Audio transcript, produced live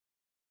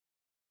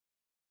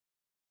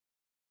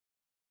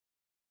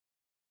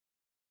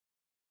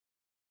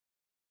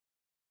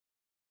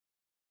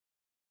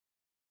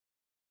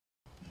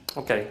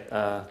Okay,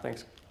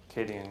 thanks,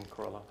 Katie and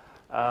Corolla.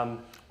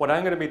 What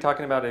I'm going to be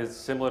talking about is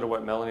similar to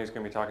what Melanie's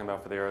going to be talking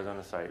about for the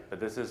Arizona site,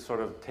 but this is sort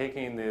of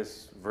taking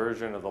this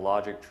version of the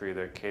logic tree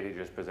that Katie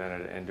just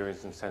presented and doing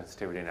some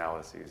sensitivity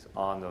analyses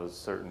on those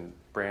certain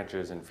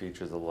branches and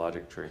features of the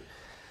logic tree.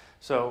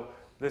 So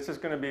this is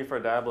going to be for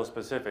Diablo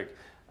specific.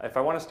 If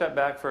I want to step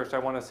back first, I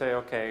want to say,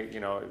 okay, you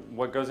know,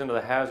 what goes into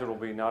the hazard will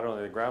be not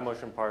only the ground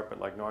motion part, but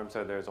like Norm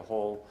said, there's a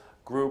whole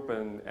group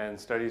and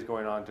studies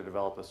going on to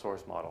develop the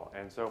source model.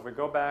 And so if we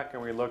go back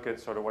and we look at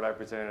sort of what I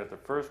presented at the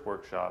first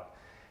workshop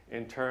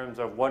in terms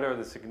of what are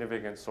the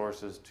significant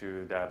sources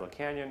to Diablo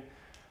Canyon,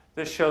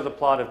 this shows a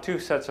plot of two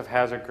sets of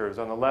hazard curves.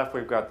 On the left,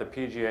 we've got the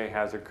PGA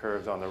hazard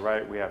curves. On the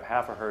right, we have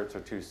half a hertz or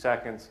 2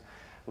 seconds.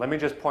 Let me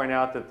just point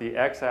out that the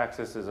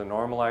x-axis is a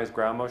normalized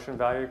ground motion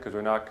value because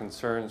we're not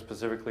concerned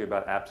specifically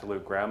about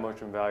absolute ground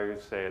motion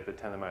values, say at the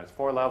 10 to the minus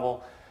 4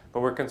 level, but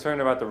we're concerned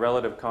about the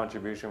relative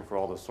contribution for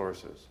all the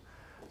sources.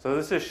 So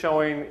this is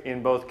showing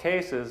in both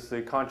cases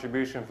the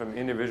contribution from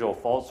individual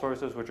fault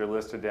sources, which are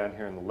listed down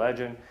here in the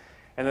legend.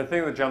 And the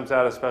thing that jumps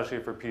out, especially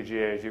for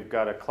PGA, is you've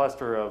got a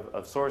cluster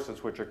of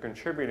sources which are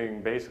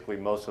contributing basically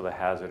most of the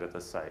hazard at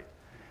the site.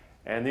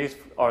 And these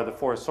are the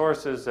four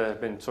sources that have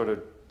been sort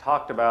of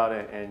talked about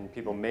and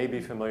people may be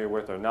familiar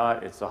with or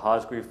not. It's the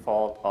Hosgreave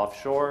fault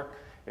offshore.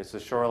 It's the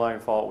shoreline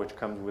fault, which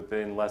comes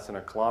within less than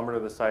a kilometer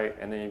of the site.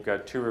 And then you've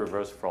got two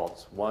reverse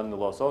faults. One, the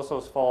Los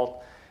Osos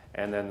fault,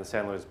 and then the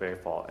San Luis Bay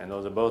fault. And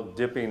those are both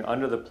dipping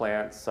under the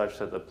plant such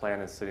that the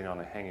plant is sitting on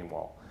a hanging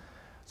wall.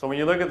 So when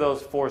you look at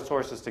those four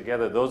sources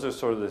together, those are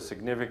sort of the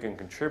significant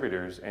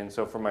contributors. And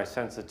so for my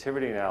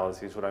sensitivity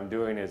analyses, what I'm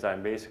doing is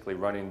I'm basically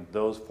running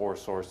those four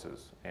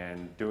sources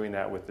and doing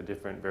that with the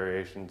different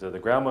variations of the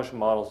ground motion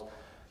models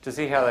to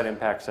see how that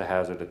impacts the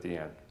hazard at the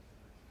end.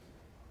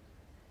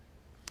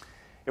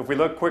 If we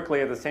look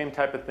quickly at the same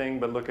type of thing,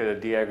 but look at a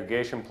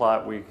deaggregation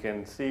plot, we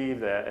can see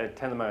that at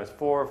 10 to the minus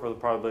 4 for the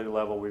probability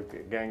level, we've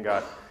again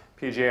got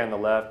PGA on the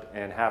left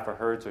and half a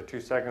hertz or 2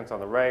 seconds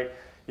on the right.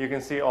 You can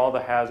see all the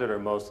hazard or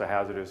most of the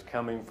hazard is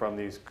coming from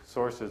these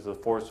sources, the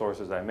four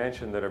sources I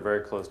mentioned that are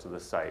very close to the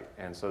site.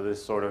 And so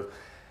this sort of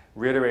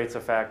reiterates the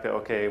fact that,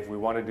 okay, if we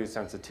want to do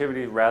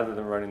sensitivity rather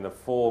than running the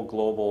full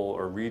global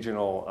or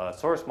regional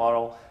source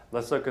model,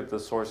 let's look at the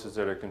sources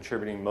that are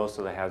contributing most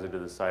of the hazard to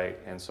the site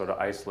and sort of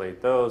isolate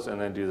those and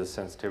then do the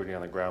sensitivity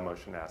on the ground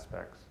motion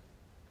aspects.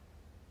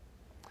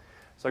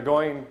 So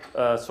going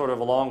sort of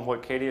along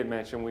what Katie had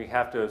mentioned, we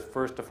have to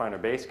first define a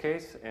base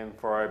case. And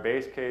for our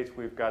base case,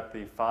 we've got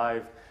the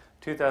 5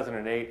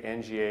 2008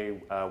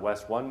 NGA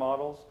West 1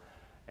 models.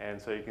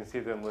 And so you can see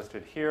them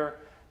listed here.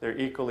 They're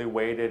equally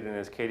weighted, and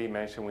as Katie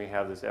mentioned, we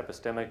have this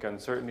epistemic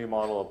uncertainty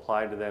model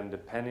applied to them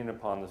depending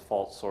upon the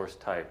fault source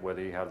type,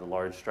 whether you have the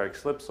large strike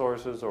slip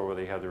sources or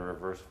whether you have the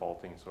reverse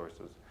faulting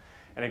sources.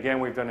 And again,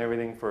 we've done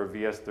everything for a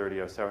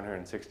VS30 of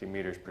 760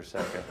 meters per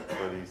second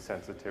for these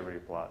sensitivity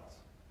plots.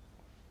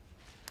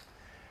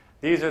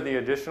 These are the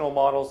additional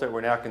models that we're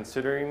now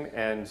considering,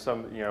 and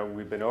some, you know,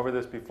 we've been over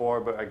this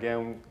before, but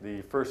again,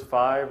 the first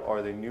 5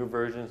 are the new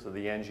versions of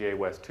the NGA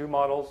West 2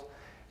 models.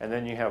 And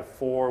then you have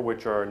 4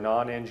 which are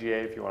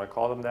non-NGA, if you want to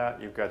call them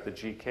that. You've got the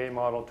GK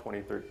model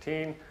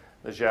 2013,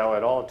 the Zhao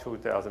et al.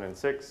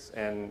 2006,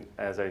 and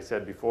as I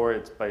said before,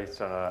 it's based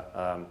on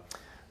a,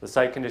 the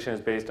site condition is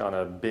based on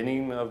a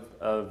binning of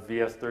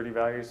VS30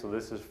 values. So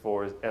this is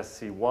for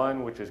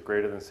SC1, which is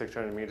greater than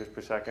 600 meters per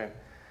second.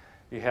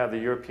 You have the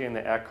European, the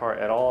Akar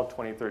et al.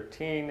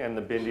 2013, and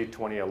the Bindi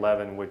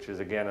 2011, which is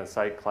again a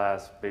site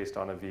class based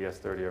on a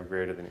VS30 of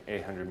greater than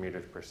 800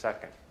 meters per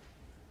second.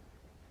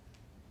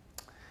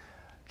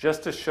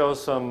 Just to show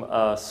some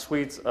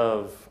suites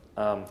of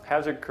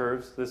hazard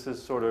curves, this is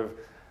sort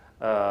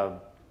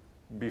of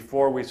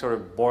before we sort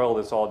of boil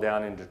this all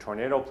down into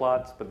tornado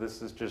plots, but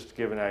this is just to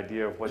give an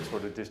idea of what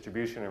sort of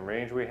distribution and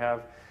range we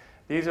have.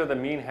 These are the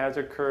mean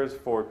hazard curves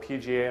for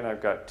PGA, and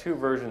I've got 2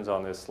 versions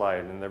on this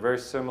slide, and they're very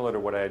similar to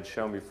what I had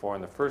shown before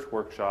in the first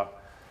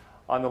workshop.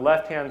 On the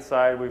left-hand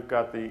side, we've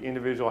got the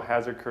individual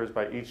hazard curves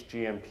by each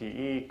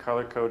GMPE,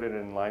 color-coded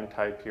and line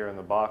type here in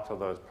the box,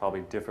 although it's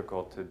probably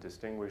difficult to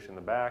distinguish in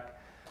the back.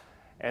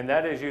 And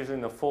that is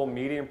using the full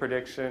median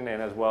prediction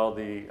and as well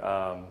the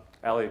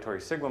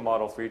aleatory sigma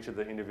model for each of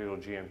the individual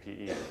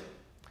GMPEs.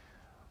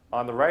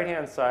 On the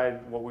right-hand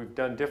side, what we've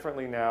done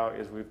differently now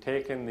is we've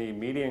taken the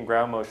median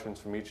ground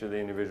motions from each of the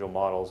individual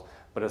models,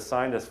 but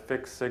assigned a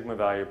fixed sigma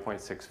value of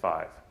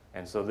 0.65.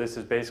 And so this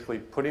is basically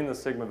putting the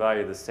sigma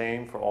value the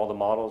same for all the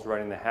models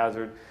running the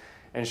hazard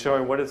and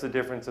showing what is the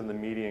difference in the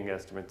median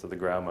estimates of the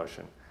ground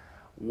motion.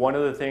 One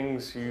of the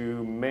things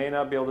you may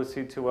not be able to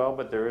see too well,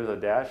 but there is a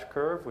dash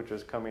curve which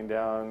is coming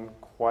down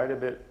quite a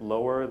bit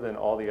lower than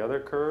all the other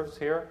curves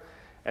here,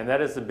 and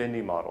that is the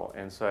Bindi model.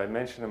 And so I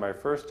mentioned in my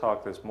first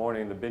talk this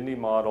morning, the Bindi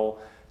model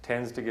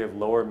tends to give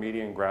lower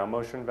median ground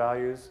motion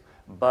values,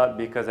 but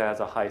because it has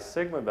a high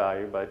sigma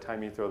value, by the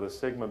time you throw the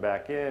sigma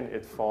back in,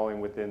 it's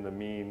falling within the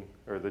mean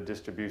or the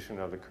distribution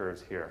of the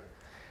curves here.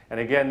 And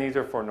again, these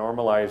are for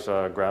normalized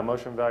ground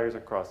motion values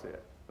across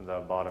the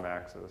bottom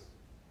axis.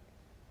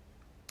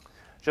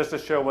 Just to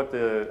show what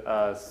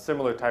the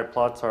similar type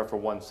plots are for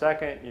 1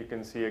 second, you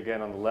can see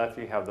again on the left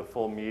you have the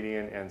full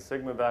median and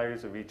sigma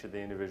values of each of the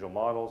individual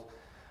models.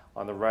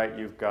 On the right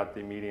you've got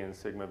the median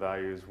sigma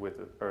values with,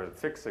 or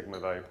fixed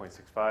sigma value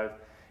 0.65.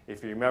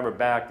 If you remember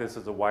back, this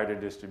is a wider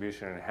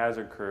distribution in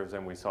hazard curves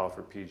than we saw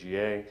for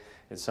PGA.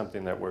 It's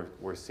something that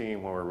we're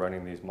seeing when we're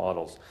running these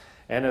models.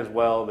 And as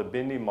well, the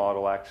Bindi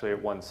model actually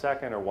at 1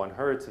 second or 1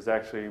 hertz is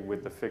actually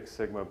with the fixed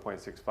sigma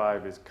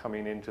 0.65 is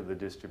coming into the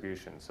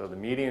distribution. So the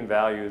median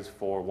values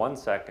for 1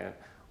 second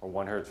or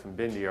 1 hertz from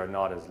Bindi are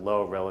not as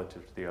low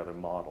relative to the other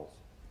models.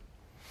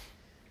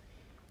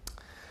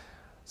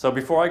 So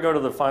before I go to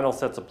the final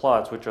sets of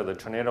plots, which are the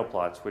tornado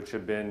plots, which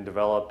have been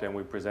developed and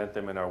we present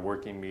them in our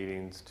working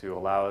meetings to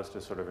allow us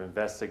to sort of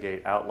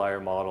investigate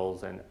outlier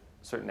models and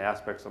certain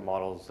aspects of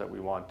models that we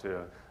want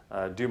to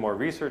do more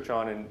research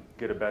on and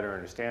get a better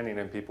understanding,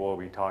 and people will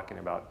be talking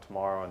about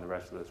tomorrow and the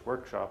rest of this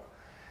workshop,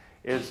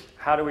 is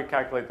how do we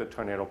calculate the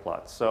tornado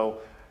plots? So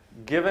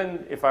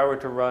given if I were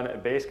to run a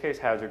base case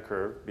hazard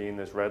curve, being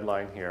this red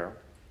line here,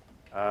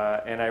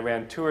 and I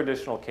ran 2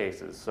 additional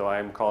cases, so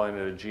I'm calling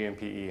it a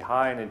GMPE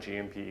high and a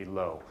GMPE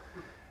low.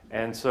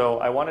 And so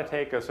I want to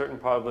take a certain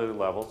probability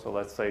level, so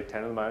let's say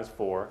 10 to the minus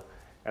 4,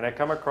 and I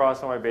come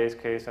across on my base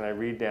case and I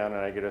read down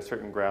and I get a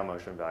certain ground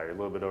motion value, a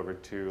little bit over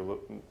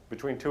 2,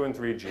 between 2 and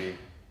 3 G.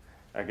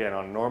 Again,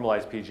 on a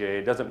normalized PGA,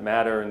 it doesn't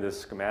matter in this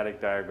schematic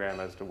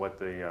diagram as to what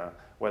the,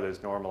 whether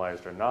it's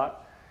normalized or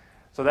not.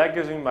 So that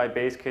gives me my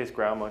base case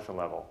ground motion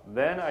level.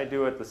 Then I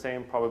do at the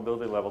same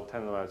probability level,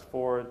 10 to the minus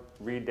 4,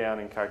 read down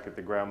and calculate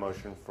the ground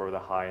motion for the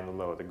high and the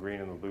low, the green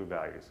and the blue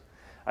values.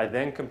 I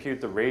then compute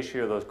the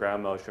ratio of those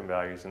ground motion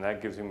values, and that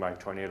gives me my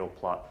tornado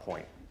plot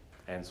point.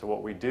 And so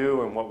what we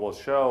do and what we'll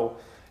show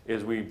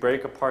is we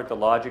break apart the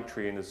logic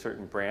tree into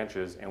certain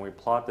branches and we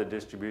plot the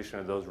distribution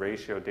of those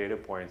ratio data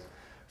points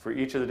for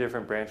each of the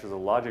different branches of the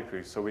logic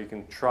tree so we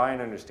can try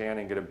and understand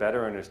and get a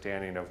better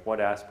understanding of what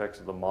aspects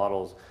of the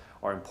models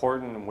are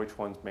important and which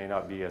ones may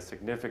not be as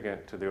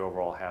significant to the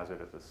overall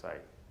hazard at the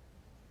site.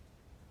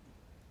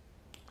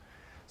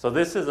 So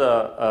this is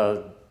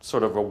a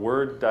sort of a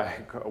word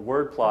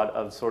plot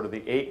of sort of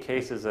the 8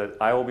 cases that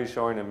I will be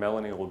showing and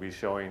Melanie will be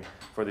showing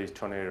for these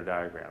tornado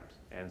diagrams.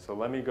 And so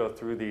let me go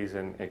through these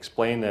and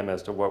explain them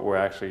as to what we're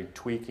actually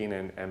tweaking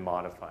and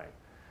modifying.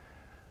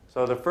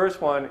 So the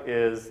first one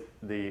is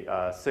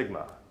the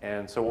sigma.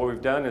 And so what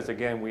we've done is,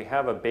 again, we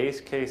have a base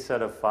case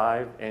set of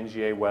 5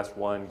 NGA West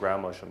 1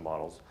 ground motion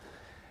models.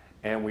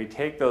 And we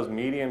take those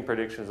median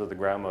predictions of the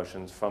ground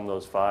motions from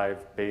those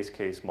 5 base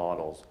case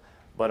models.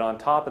 But on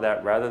top of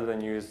that, rather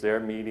than use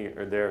their median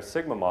or their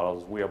sigma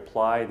models, we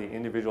apply the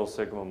individual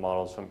sigma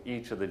models from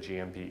each of the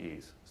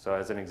GMPEs. So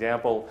as an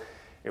example,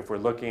 if we're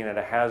looking at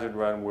a hazard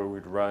run where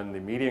we'd run the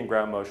median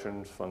ground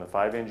motions from the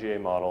 5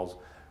 NGA models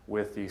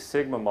with the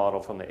sigma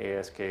model from the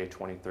ASK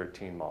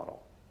 2013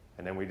 model.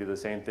 And then we do the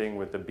same thing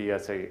with the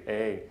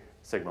BSAA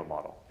sigma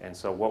model. And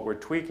so what we're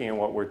tweaking and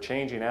what we're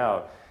changing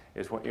out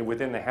is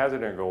within the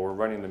hazard interval, we're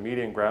running the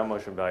median ground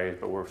motion values,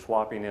 but we're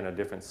swapping in a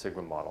different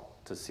sigma model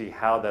to see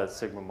how that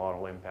sigma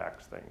model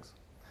impacts things.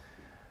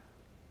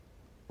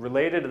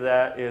 Related to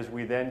that is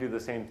we then do the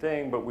same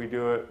thing, but we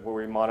do it where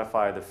we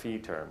modify the phi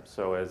term.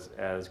 So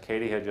as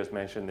Katie had just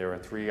mentioned, there are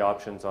 3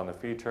 options on the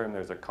phi term.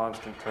 There's a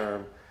constant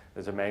term,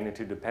 there's a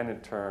magnitude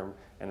dependent term,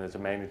 and there's a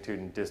magnitude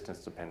and distance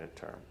dependent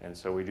term. And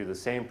so we do the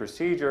same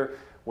procedure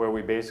where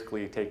we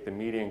basically take the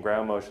median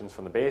ground motions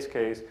from the base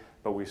case,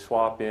 but we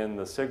swap in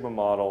the sigma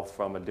model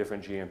from a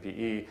different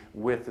GMPE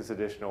with this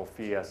additional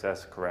phi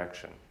SS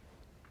correction.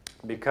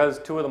 Because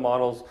 2 of the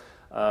models,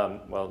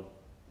 well,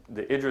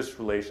 the Idris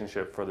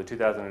relationship for the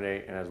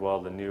 2008 and as well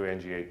the new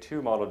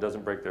NGA2 model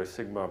doesn't break their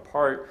sigma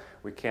apart.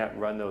 We can't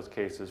run those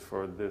cases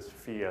for this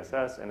phi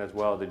SS, and as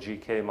well the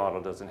GK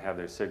model doesn't have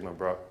their sigma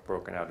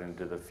broken out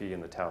into the phi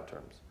and the tau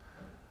terms.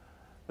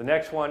 The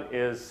next one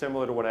is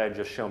similar to what I had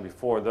just shown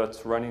before.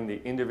 That's running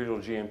the individual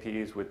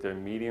GMPs with their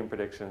median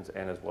predictions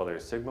and as well their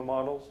sigma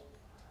models.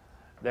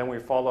 Then we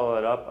follow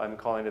that up. I'm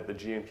calling it the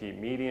GMP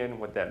median.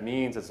 What that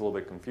means, it's a little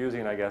bit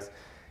confusing, I guess,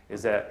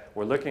 is that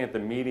we're looking at the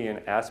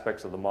median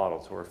aspects of the model.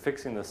 So we're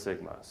fixing the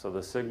sigma. So the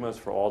sigmas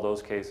for all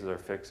those cases are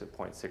fixed at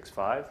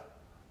 0.65.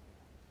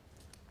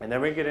 And then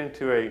we get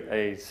into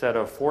a set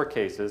of 4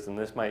 cases, and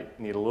this might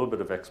need a little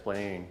bit of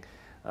explaining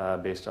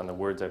based on the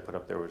words I put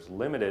up there, which is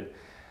limited.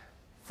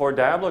 For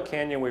Diablo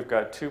Canyon, we've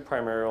got 2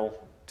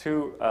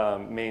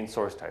 main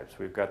source types.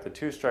 We've got the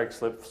 2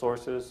 strike-slip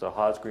sources, the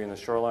Hosgri and the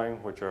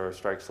Shoreline, which are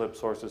strike-slip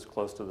sources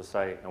close to the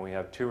site, and we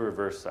have 2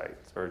 reverse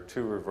sites, or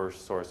 2 reverse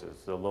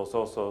sources, the Los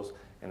Osos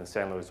and the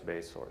San Luis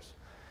Bay source.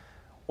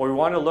 What we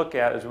want to look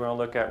at is we want to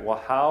look at,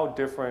 well, how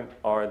different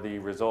are the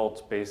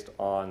results based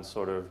on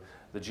sort of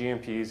the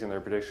GMPs and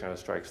their prediction of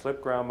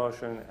strike-slip ground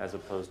motion as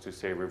opposed to,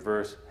 say,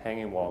 reverse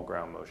hanging wall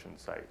ground motion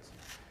sites.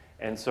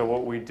 And so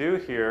what we do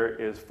here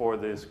is for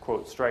this,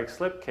 quote,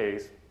 strike-slip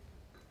case,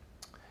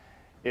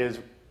 is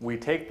we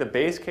take the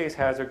base case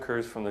hazard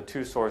curves from the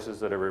 2 sources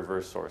that are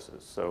reverse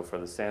sources. So for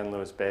the San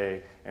Luis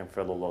Bay and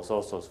for the Los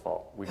Osos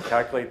fault, we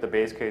calculate the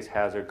base case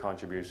hazard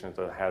contributions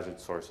of the hazard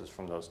sources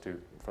from those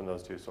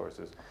two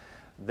sources.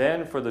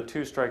 Then for the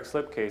two strike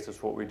slip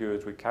cases, what we do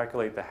is we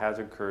calculate the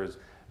hazard curves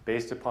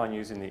based upon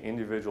using the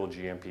individual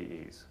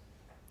GMPEs.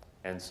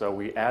 And so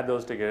we add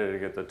those together to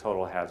get the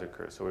total hazard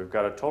curve. So we've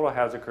got a total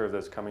hazard curve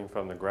that's coming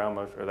from the ground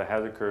motion, or the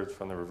hazard curves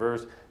from the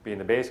reverse being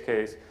the base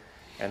case,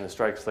 and the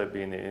strike slip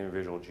being the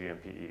individual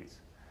GMPEs.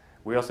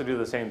 We also do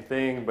the same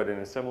thing, but in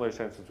a similar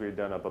sense as we've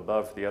done up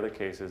above for the other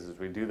cases, is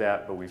we do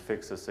that, but we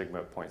fix the sigma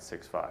at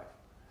 0.65.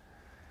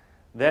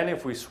 Then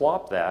if we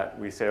swap that,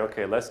 we say,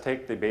 okay, let's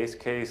take the base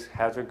case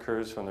hazard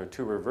curves from their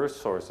two reverse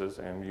sources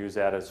and use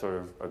that as sort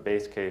of a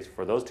base case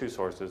for those two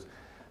sources.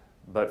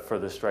 But for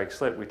the strike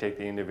slip, we take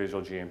the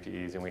individual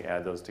GMPEs and we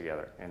add those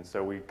together. And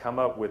so we come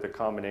up with a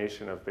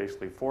combination of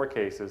basically 4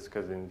 cases,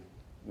 because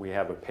we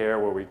have a pair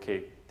where we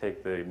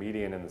take the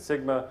median and the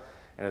sigma,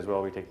 and as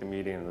well we take the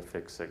median and the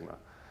fixed sigma.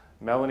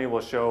 Melanie will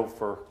show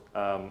for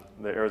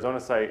the Arizona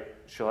site,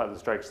 she'll have the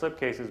strike slip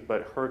cases,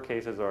 but her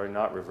cases are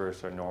not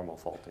reverse or normal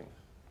faulting.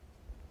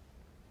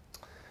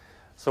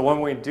 So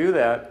when we do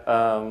that,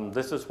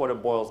 this is what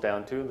it boils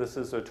down to. This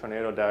is a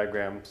tornado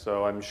diagram.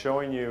 So I'm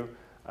showing you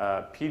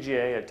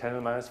PGA at 10 to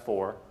the minus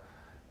 4,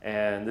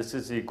 and this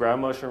is the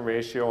ground motion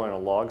ratio on a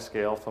log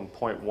scale from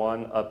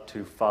 0.1 up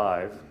to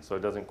 5. So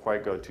it doesn't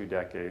quite go 2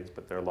 decades,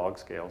 but they're log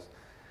scales.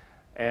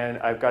 And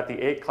I've got the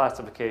 8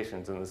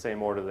 classifications in the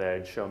same order that I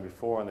had shown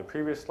before on the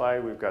previous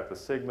slide. We've got the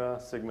sigma,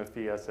 sigma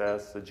phi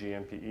SS, the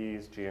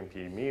GMPEs,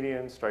 GMP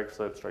median, strike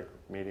slip, strike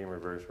median,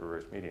 reverse,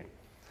 reverse median.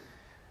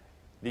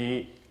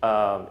 The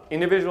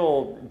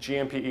individual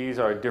GMPEs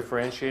are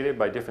differentiated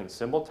by different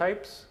symbol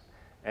types.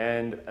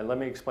 And let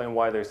me explain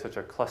why there's such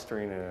a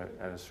clustering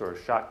and a sort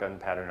of shotgun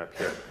pattern up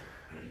here.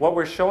 What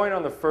we're showing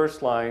on the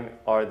first line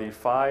are the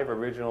 5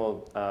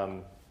 original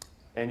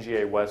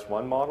NGA West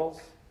 1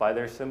 models by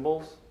their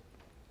symbols.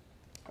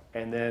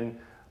 And then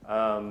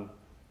on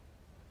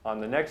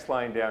the next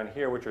line down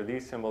here, which are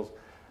these symbols,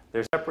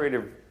 they're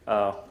separated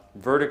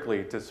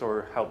vertically to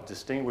sort of help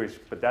distinguish,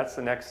 but that's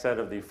the next set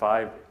of the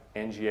 5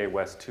 NGA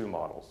West 2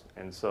 models.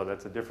 And so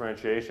that's a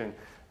differentiation.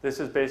 This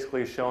is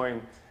basically showing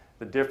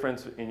the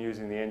difference in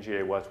using the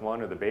NGA West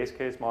 1 or the base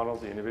case models,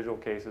 the individual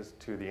cases,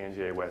 to the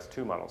NGA West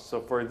 2 models. So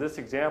for this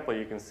example,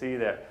 you can see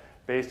that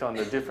based on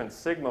the different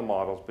sigma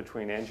models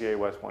between NGA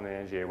West 1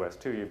 and NGA West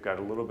 2, you've got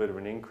a little bit of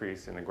an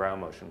increase in the ground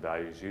motion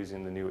values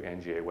using the new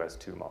NGA West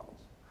 2 models.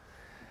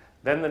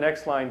 Then the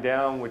next line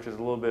down, which is a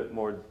little bit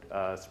more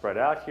spread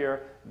out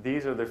here,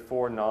 these are the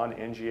 4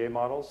 non-NGA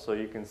models. So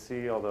you can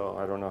see, although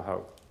I don't know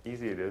how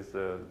easy it is,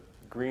 the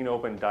green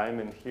open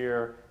diamond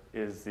here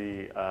is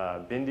the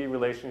Bindi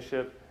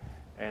relationship,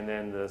 and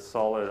then the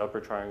solid upper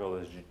triangle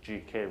is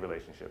GK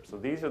relationship. So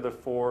these are the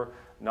 4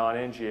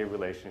 non-NGA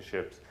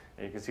relationships,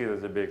 and you can see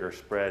there's a bigger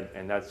spread,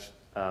 and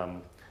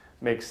that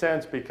makes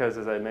sense because,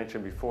 as I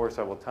mentioned before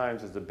several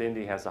times, is the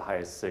Bindi has the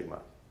highest sigma.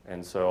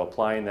 And so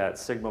applying that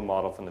sigma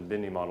model from the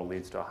Bindi model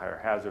leads to a higher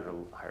hazard or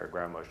higher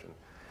ground motion.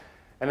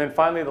 And then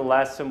finally, the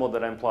last symbol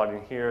that I'm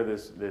plotting here,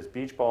 this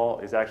beach ball,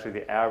 is actually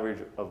the average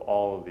of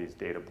all of these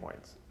data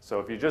points. So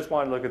if you just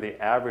want to look at the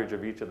average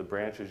of each of the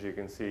branches, you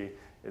can see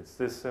it's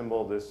this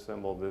symbol, this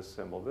symbol, this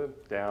symbol,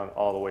 down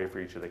all the way for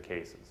each of the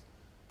cases.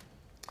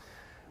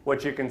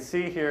 What you can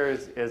see here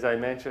is, as I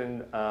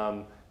mentioned,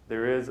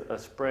 there is a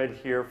spread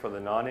here for the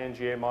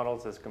non-NGA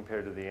models as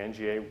compared to the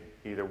NGA,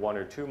 either 1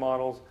 or 2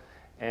 models.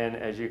 And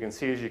as you can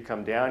see, as you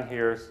come down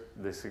here,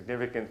 the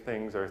significant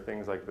things are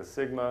things like the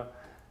sigma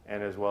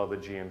and as well the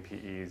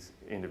GMPEs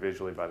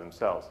individually by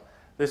themselves.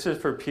 This is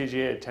for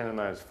PGA at 10 to the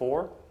minus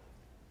 4.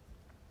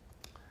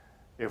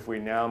 If we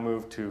now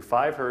move to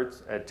 5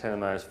 hertz at 10 to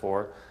the minus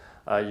 4,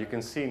 you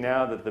can see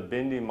now that the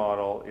Bindi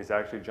model is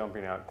actually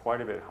jumping out quite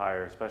a bit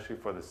higher, especially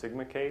for the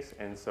sigma case.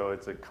 And so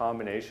it's a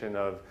combination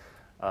of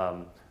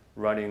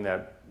running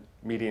that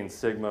median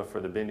sigma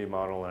for the Bindi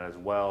model and as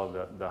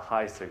well the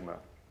high sigma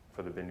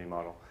for the Bindi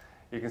model.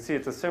 You can see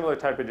it's a similar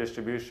type of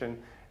distribution,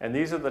 and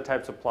these are the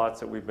types of plots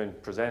that we've been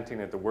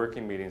presenting at the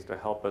working meetings to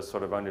help us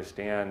sort of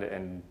understand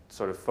and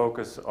sort of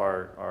focus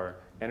our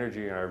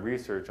energy and our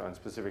research on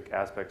specific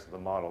aspects of the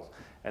models.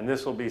 And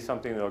this will be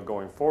something that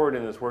going forward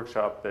in this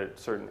workshop, that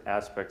certain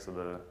aspects of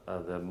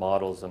the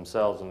models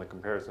themselves and the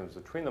comparisons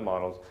between the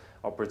models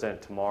I'll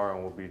present tomorrow,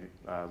 and we'll be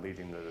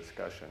leading the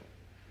discussion.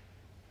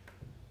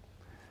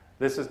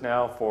 This is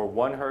now for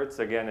 1 hertz,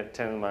 again at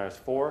 10 to the minus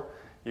 4.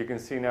 You can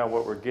see now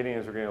what we're getting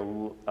is we're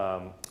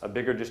getting a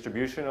bigger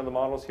distribution of the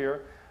models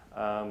here.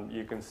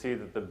 You can see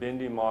that the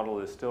Bindi model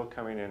is still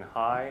coming in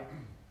high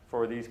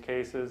for these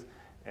cases.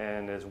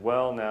 And as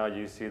well now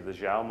you see the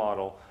Zhao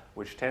model,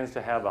 which tends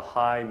to have a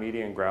high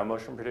median ground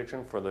motion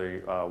prediction for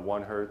the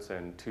 1 hertz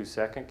and 2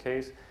 second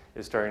case,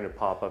 is starting to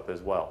pop up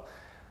as well.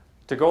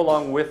 To go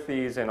along with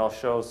these, and I'll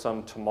show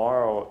some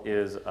tomorrow,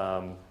 is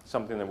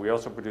something that we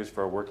also produce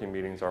for our working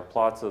meetings, are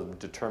plots of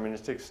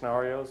deterministic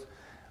scenarios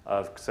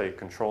of, say,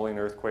 controlling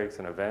earthquakes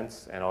and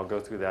events, and I'll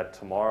go through that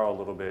tomorrow a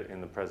little bit in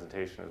the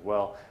presentation as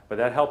well. But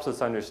that helps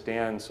us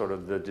understand sort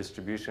of the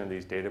distribution of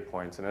these data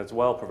points, and as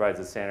well provides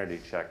a sanity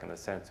check in the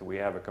sense that we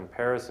have a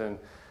comparison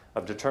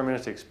of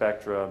deterministic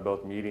spectra,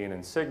 both median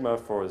and sigma,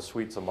 for the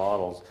suites of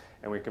models,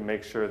 and we can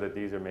make sure that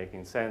these are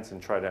making sense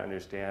and try to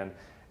understand,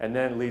 and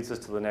then leads us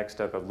to the next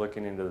step of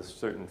looking into the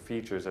certain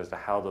features as to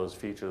how those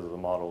features of the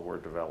model were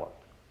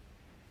developed.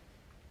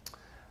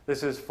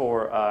 This is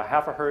for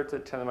half a hertz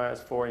at 10 to the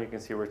minus 4, and you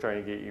can see we're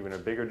trying to get even a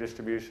bigger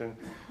distribution.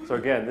 So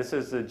again, this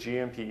is the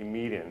GMP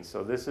median.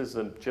 So this is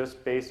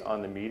just based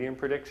on the median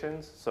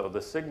predictions. So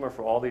the sigma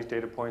for all these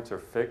data points are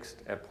fixed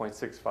at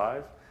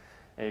 0.65.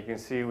 And you can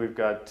see we've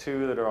got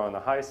two that are on the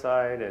high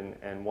side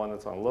and one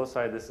that's on the low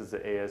side. This is the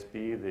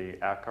ASB, the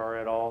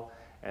Akar et al.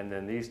 And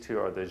then these two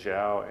are the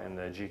Zhao and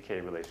the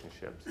GK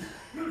relationships.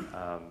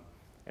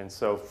 And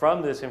so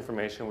from this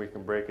information, we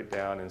can break it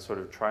down and sort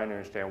of try and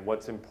understand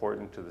what's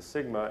important to the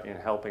sigma in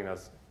helping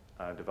us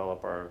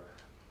develop our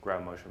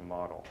ground motion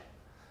model.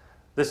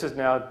 This is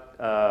now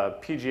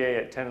PGA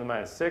at 10 to the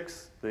minus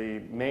 6.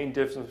 The main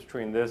difference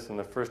between this and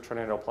the first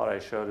tornado plot I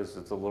showed is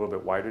it's a little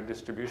bit wider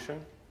distribution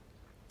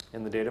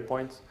in the data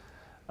points.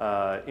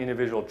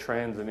 Individual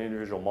trends and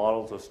individual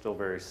models are still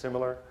very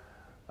similar.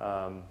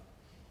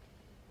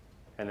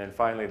 And then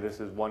finally, this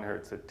is 1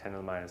 hertz at 10 to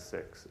the minus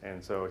 6.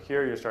 And so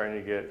here you're starting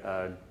to get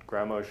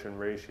ground motion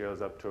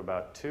ratios up to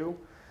about 2.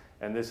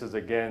 And this is,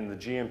 again, the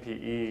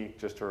GMPE,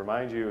 just to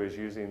remind you, is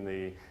using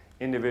the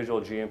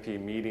individual GMP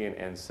median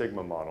and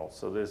sigma model.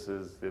 So this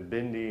is the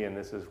Bindi, and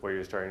this is where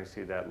you're starting to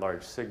see that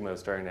large sigma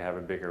starting to have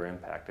a bigger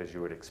impact, as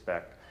you would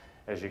expect,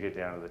 as you get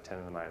down to the 10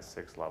 to the minus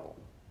 6 level.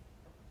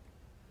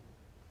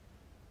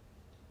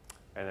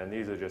 And then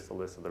these are just a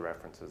list of the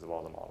references of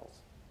all the models.